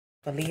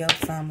For Leo,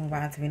 Sun, Moon,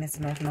 Rise, Venus,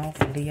 North Node.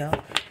 For Leo,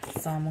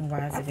 Sun, Moon,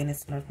 Rise,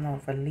 Venus, North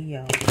Node. For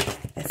Leo,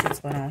 let's see what's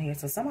going on here.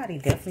 So somebody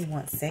definitely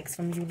wants sex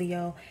from you,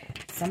 Leo.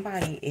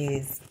 Somebody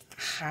is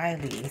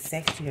highly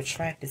sexually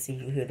attracted to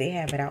you here. They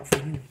have it out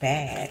for you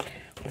bad.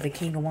 With the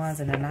King of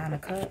Wands and the Nine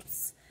of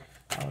Cups.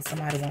 Oh,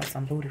 somebody wants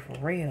some booty for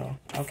real.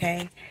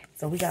 Okay,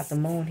 so we got the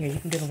Moon here. You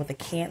can be dealing with a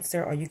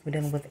Cancer, or you can be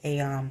dealing with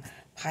a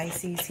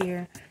Pisces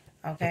here.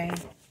 Okay.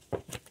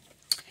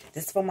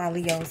 This is for my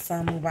Leo,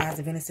 Sun, Moon, Rise,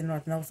 Venus, and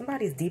North Node.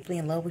 Somebody is deeply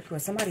in love with you, or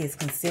somebody is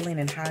concealing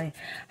and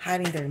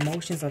hiding their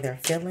emotions or their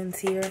feelings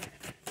here.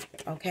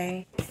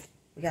 Okay.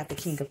 We got the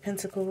King of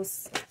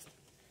Pentacles.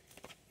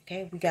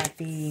 Okay. We got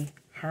the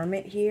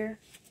Hermit here.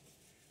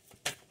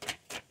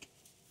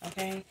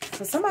 Okay.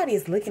 So somebody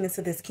is looking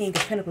into this King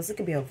of Pentacles. It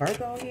could be a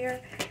Virgo here.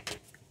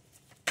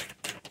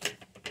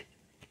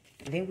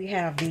 And then we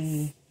have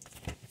the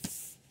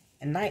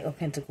Knight of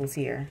Pentacles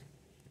here.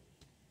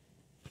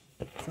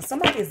 So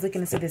somebody is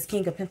looking into this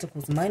King of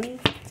Pentacles money.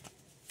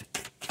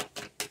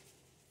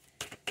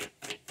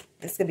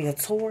 This could be a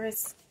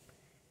Taurus.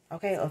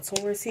 Okay, a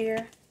Taurus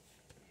here.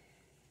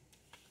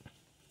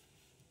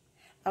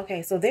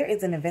 Okay, so there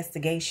is an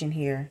investigation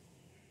here.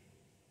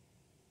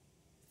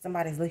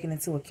 Somebody's looking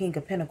into a King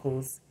of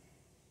Pentacles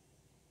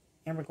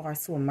in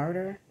regards to a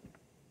murder.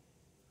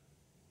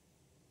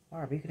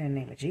 Lord, we could in the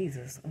name of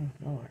Jesus. Oh,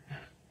 Lord.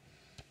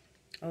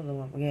 Oh,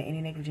 Lord. Yeah,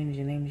 any negligence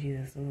in the name of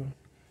Jesus. Ooh.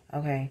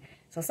 Okay,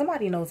 so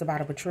somebody knows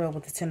about a betrayal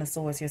with the Ten of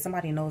Swords here.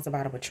 Somebody knows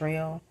about a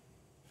betrayal.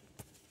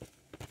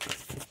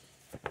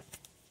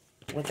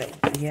 With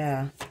the,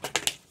 yeah.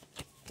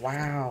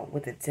 Wow,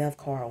 with the Death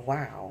card.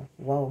 Wow.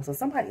 Whoa. So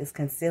somebody is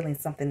concealing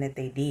something that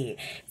they did.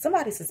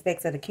 Somebody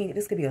suspects that the King,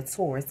 this could be a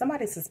Taurus.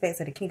 Somebody suspects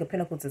that the King of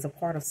Pentacles is a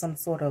part of some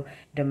sort of,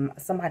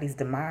 somebody's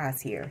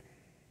demise here.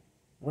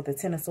 With the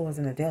Ten of Swords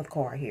and the Death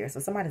card here. So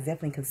somebody's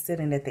definitely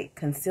considering that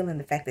concealing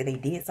the fact that they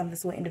did something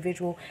to an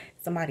individual.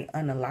 Somebody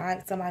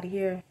unalived somebody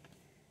here.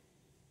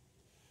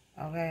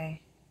 Okay.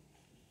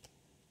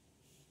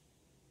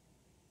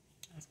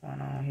 What's going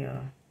on here?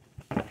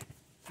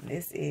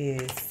 This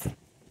is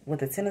with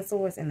the Ten of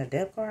Swords and the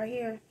Death card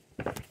here.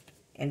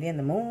 And then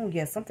the Moon.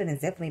 Yeah, something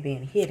is definitely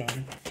being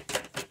hidden.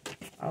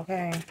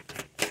 Okay.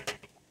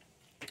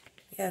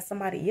 Yeah,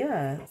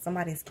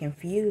 somebody's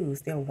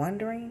confused. They're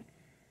wondering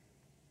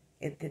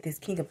if this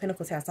King of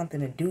Pentacles has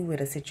something to do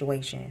with a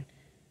situation.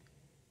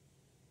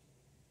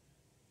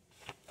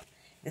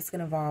 This can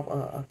involve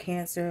a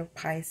Cancer,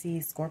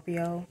 Pisces,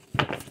 Scorpio.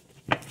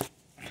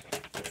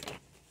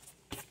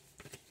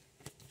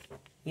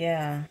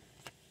 Yeah.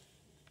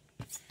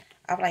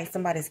 I feel like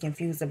somebody's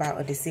confused about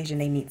a decision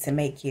they need to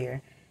make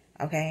here.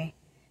 Okay.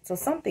 So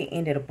something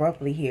ended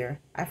abruptly here.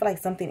 I feel like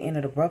something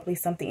ended abruptly.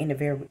 Something ended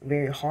very,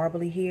 very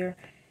horribly here.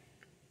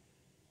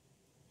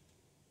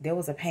 There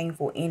was a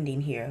painful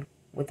ending here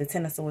with the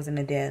Ten of Swords and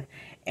the Death.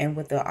 And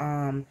with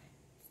the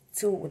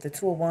Two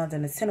of Wands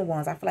and the Ten of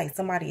Wands, I feel like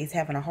somebody is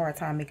having a hard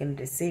time making a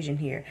decision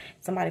here.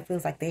 Somebody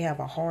feels like they have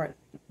a hard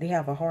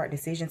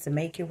decision to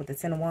make here with the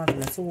Ten of Wands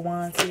and the Two of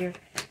Wands here.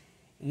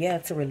 Yeah,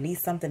 to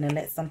release something and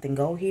let something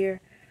go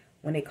here.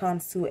 When it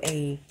comes to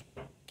a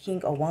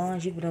King of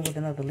Wands, you can deal with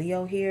another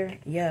Leo here.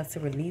 Yeah, to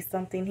release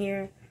something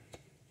here.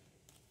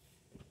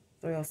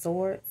 Three of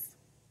Swords.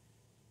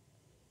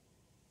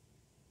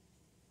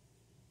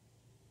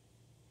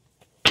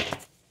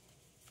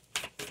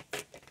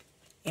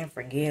 And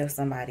forgive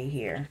somebody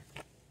here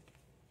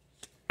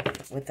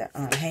with the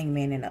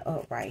Hangman and the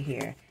Upright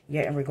here.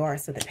 Yeah, in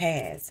regards to the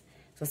past.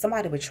 So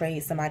somebody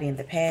betrayed somebody in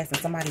the past, and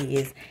somebody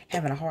is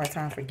having a hard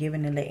time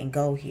forgiving and letting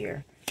go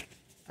here.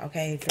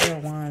 Okay, Three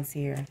of Wands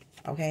here.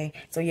 Okay,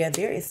 so yeah,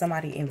 there is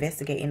somebody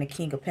investigating the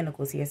King of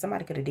Pentacles here.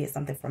 Somebody could have did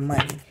something for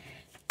money.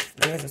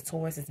 There's a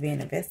Taurus that's being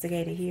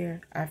investigated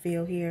here, I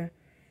feel here.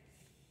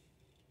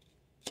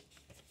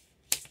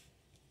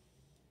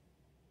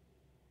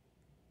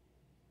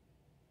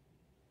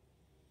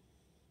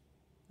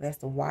 That's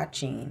the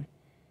watching.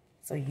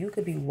 So you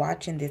could be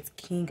watching this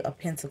King of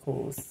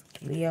Pentacles,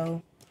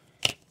 Leo.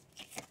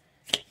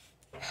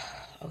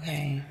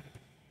 Okay.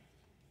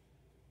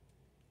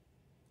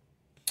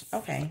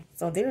 Okay.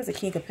 So there's a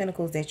King of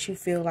Pentacles that you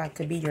feel like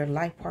could be your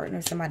life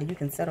partner. Somebody you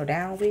can settle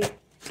down with.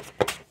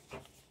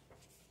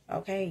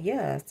 Okay.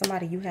 Yeah.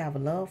 Somebody you have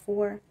love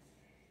for.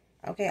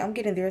 Okay. I'm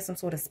getting there's some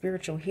sort of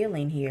spiritual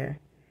healing here.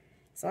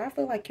 So I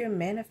feel like you're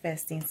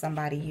manifesting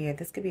somebody here.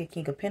 This could be a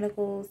King of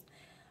Pentacles.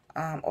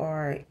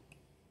 Or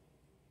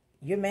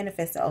you're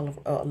manifesting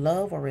a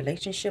love or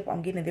relationship.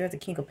 I'm getting there's a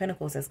King of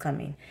Pentacles that's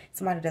coming.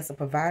 Somebody that's a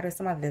provider.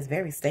 Somebody that's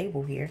very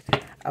stable here.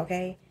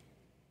 Okay.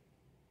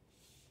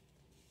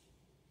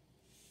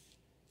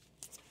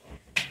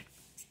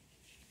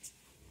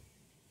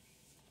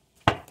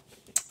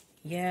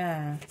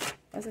 Yeah.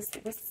 What's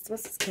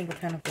this King of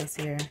Pentacles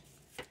here?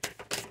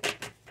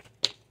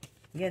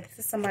 Yeah, this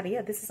is somebody.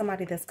 Yeah, this is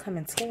somebody that's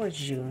coming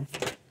towards you.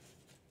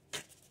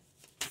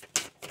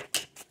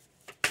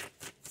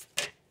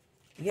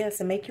 Yes,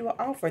 to make you an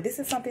offer. This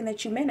is something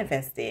that you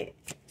manifested.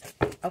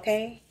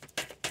 Okay?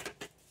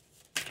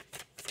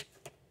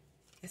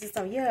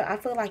 So, yeah, I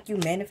feel like you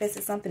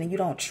manifested something and you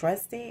don't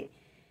trust it.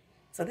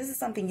 So, this is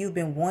something you've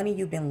been wanting,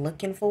 you've been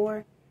looking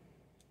for.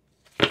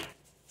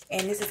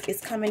 And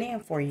it's coming in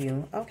for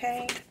you,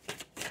 okay?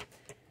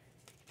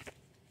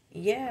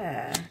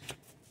 Yeah.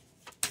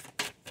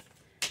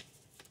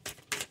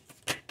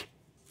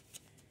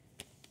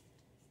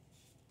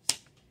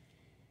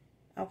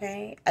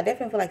 Okay? I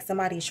definitely feel like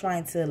somebody's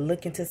trying to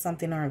look into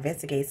something or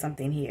investigate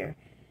something here.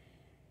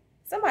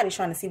 Somebody's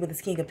trying to see where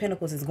this King of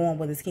Pentacles is going,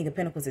 where this King of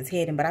Pentacles is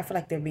heading, but I feel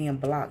like they're being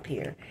blocked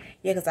here.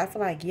 Yeah, because I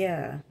feel like,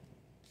 yeah,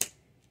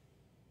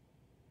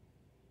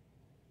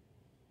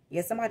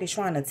 somebody's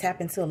trying to tap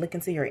into, look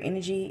into your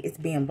energy. It's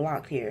being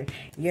blocked here.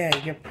 Yeah,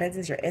 your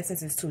presence, your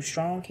essence is too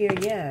strong here.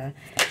 Yeah.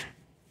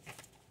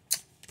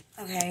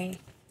 Okay.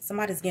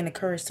 Somebody's getting the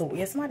courage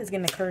to, somebody's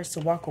getting the courage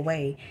to walk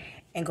away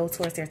and go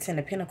towards their Ten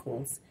of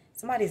Pentacles.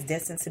 Somebody's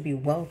destined to be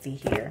wealthy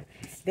here.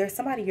 There's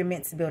somebody you're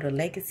meant to build a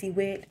legacy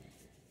with,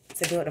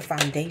 to build a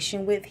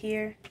foundation with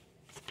here.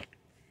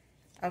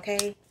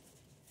 Okay.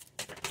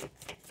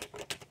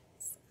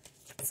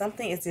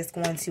 Something is just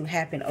going to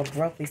happen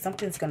abruptly.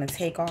 Something's going to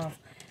take off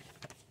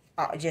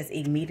just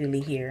immediately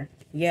here.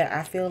 Yeah,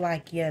 I feel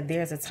like, yeah,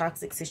 there's a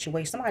toxic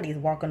situation. Somebody is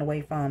walking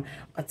away from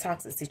a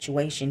toxic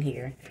situation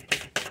here.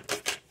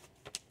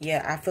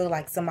 Yeah, I feel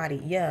like somebody,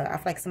 I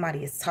feel like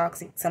somebody is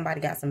toxic.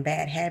 Somebody got some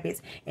bad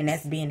habits, and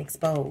that's being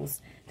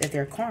exposed, that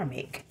they're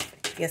karmic.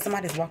 Yeah,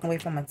 somebody's walking away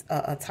from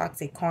a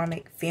toxic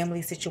karmic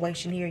family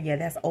situation here. Yeah,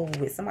 that's over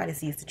with. Somebody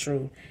sees the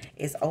truth.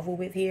 It's over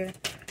with here.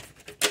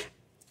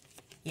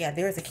 Yeah,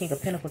 there's a King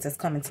of Pentacles that's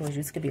coming towards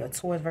you. This could be a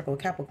Taurus, Virgo,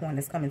 Capricorn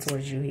that's coming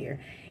towards you here.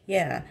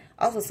 Yeah.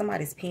 Also,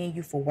 somebody's paying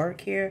you for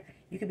work here.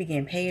 You could be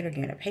getting paid or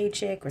getting a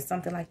paycheck or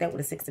something like that with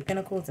the Six of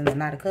Pentacles and the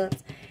Knight of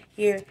Cups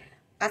here.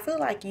 I feel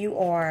like you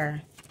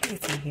are, let me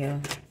see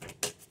here.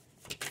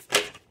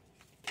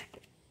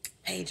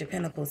 Page of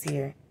Pentacles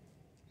here.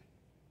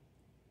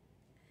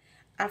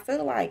 I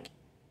feel like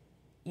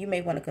you may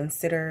want to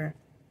consider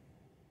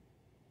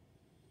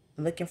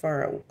looking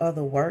for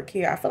other work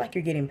here. I feel like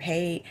you're getting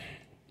paid.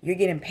 You're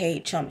getting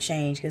paid chump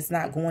change because it's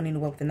not going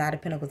anywhere with the Knight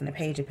of Pentacles and the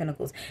Page of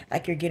Pentacles.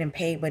 Like you're getting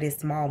paid, but it's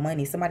small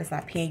money. Somebody's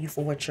not paying you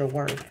for what you're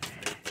worth.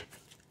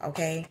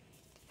 Okay?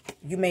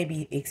 You may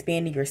be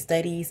expanding your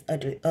studies,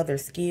 other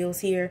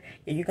skills here.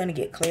 You're going to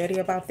get clarity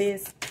about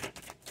this.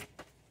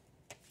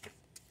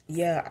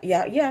 Yeah,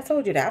 I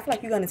told you that. I feel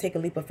like you're going to take a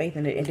leap of faith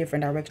in a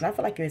different direction. I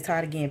feel like you're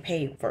tired of getting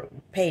paid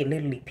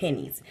literally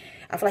pennies.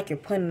 I feel like you're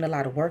putting in a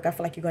lot of work. I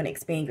feel like you're going to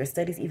expand your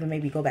studies, even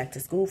maybe go back to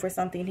school for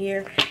something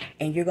here.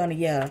 And you're going to,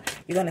 you're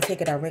going to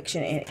take a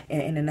direction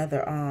in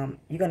another,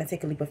 you're going to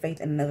take a leap of faith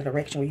in another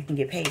direction where you can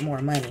get paid more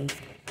money.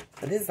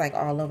 But this is like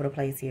all over the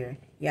place here.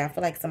 Yeah, I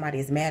feel like somebody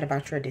is mad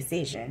about your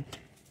decision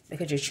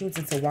because you're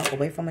choosing to walk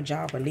away from a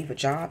job or leave a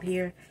job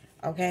here.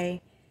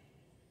 Okay?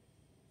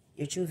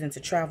 You're choosing to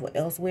travel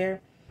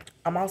elsewhere.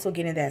 I'm also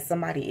getting that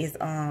somebody is,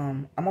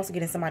 I'm also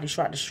getting somebody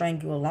trying to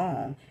string you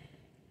along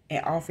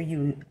and offer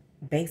you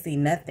basically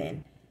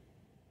nothing.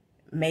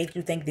 Made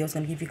you think they was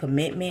going to give you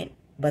commitment,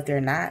 but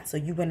they're not. So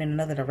you went in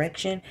another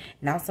direction.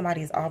 Now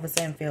somebody is all of a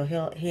sudden fell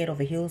head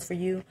over heels for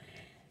you.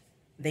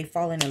 They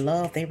falling in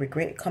love. They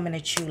regret coming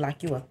at you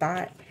like you a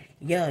thought.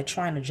 Yeah,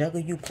 trying to juggle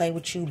you, play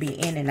with you, be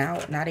in and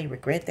out. Now they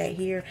regret that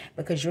here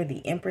because you're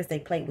the Empress. They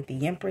played with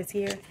the Empress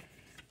here.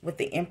 With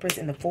the Empress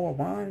and the Four of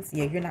Wands.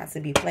 Yeah, you're not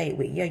to be played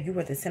with. Yeah, you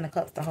were the Ten of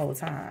Cups the whole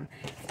time.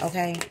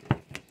 Okay?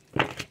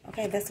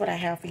 Okay, that's what I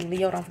have for you,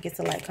 Leo. Don't forget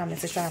to like, comment,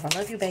 subscribe. I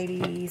love you,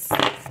 babies.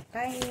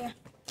 Bye.